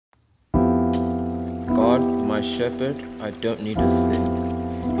my shepherd, I don't need a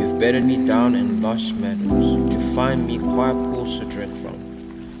thing. You've bedded me down in lush meadows. You find me quiet pools to drink from.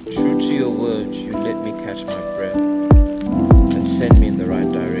 True to your word, you let me catch my breath and send me in the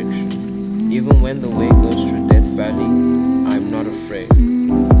right direction. Even when the way goes through Death Valley, I'm not afraid.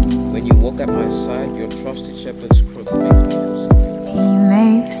 When you walk at my side, your trusted shepherd's crook makes me feel secure. He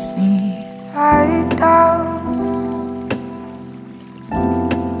makes me lie down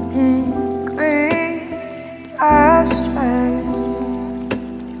in green pastures.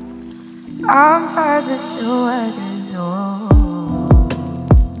 I'm by the still waters. Oh,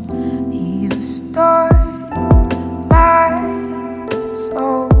 he restores my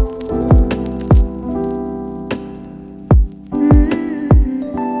soul.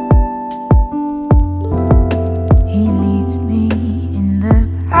 He leads me in the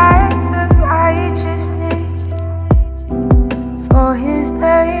path of righteousness for his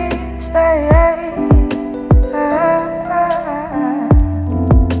name's sake.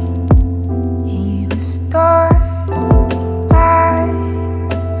 He restores my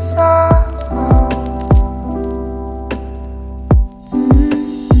soul.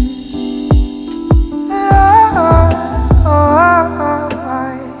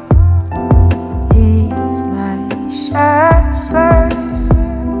 Shepherd,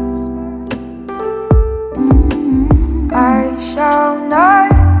 I shall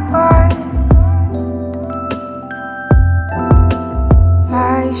not want.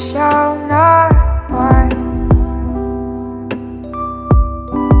 I shall not want.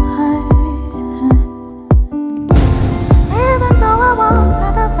 Even though I walk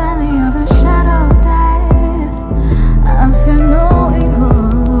through the valley of the shadow of death, I fear no evil.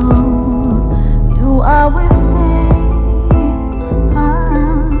 You are with me.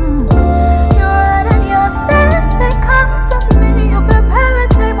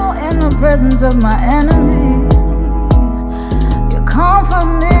 Presence of my enemies, you comfort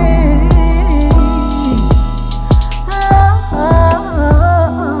me. Lord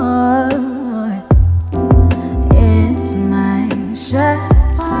is my shepherd,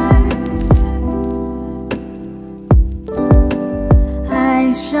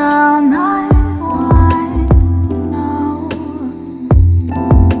 I shall not want, no,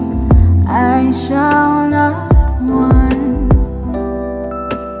 I shall not want.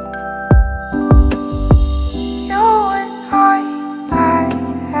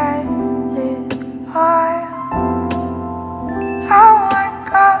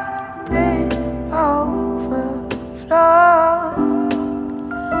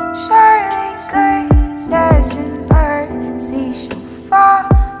 Surely goodness and mercy shall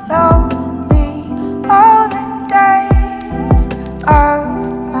follow me all the days of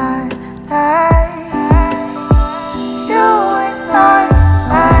my life. You anoint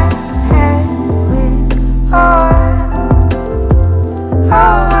my head with oil,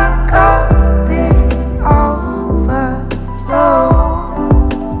 oh my cup it overflows.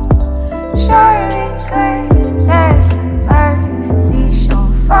 Surely goodness and mercy shall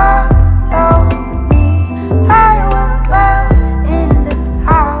follow me. I will dwell in the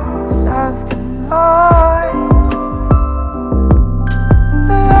house of the Lord.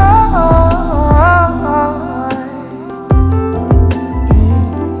 The Lord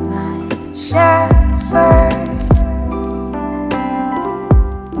is my shepherd,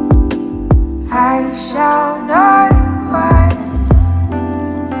 I shall not want.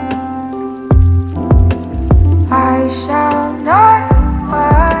 I shall not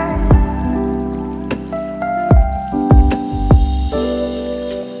want.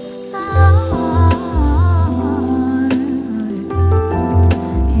 The Lord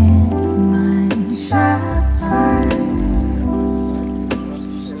is my shepherd,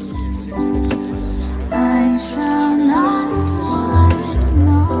 I shall not want,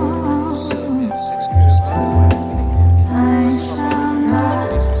 no, I shall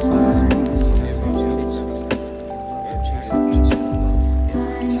not want.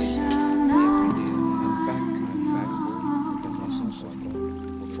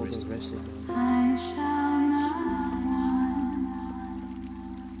 For the rest of it.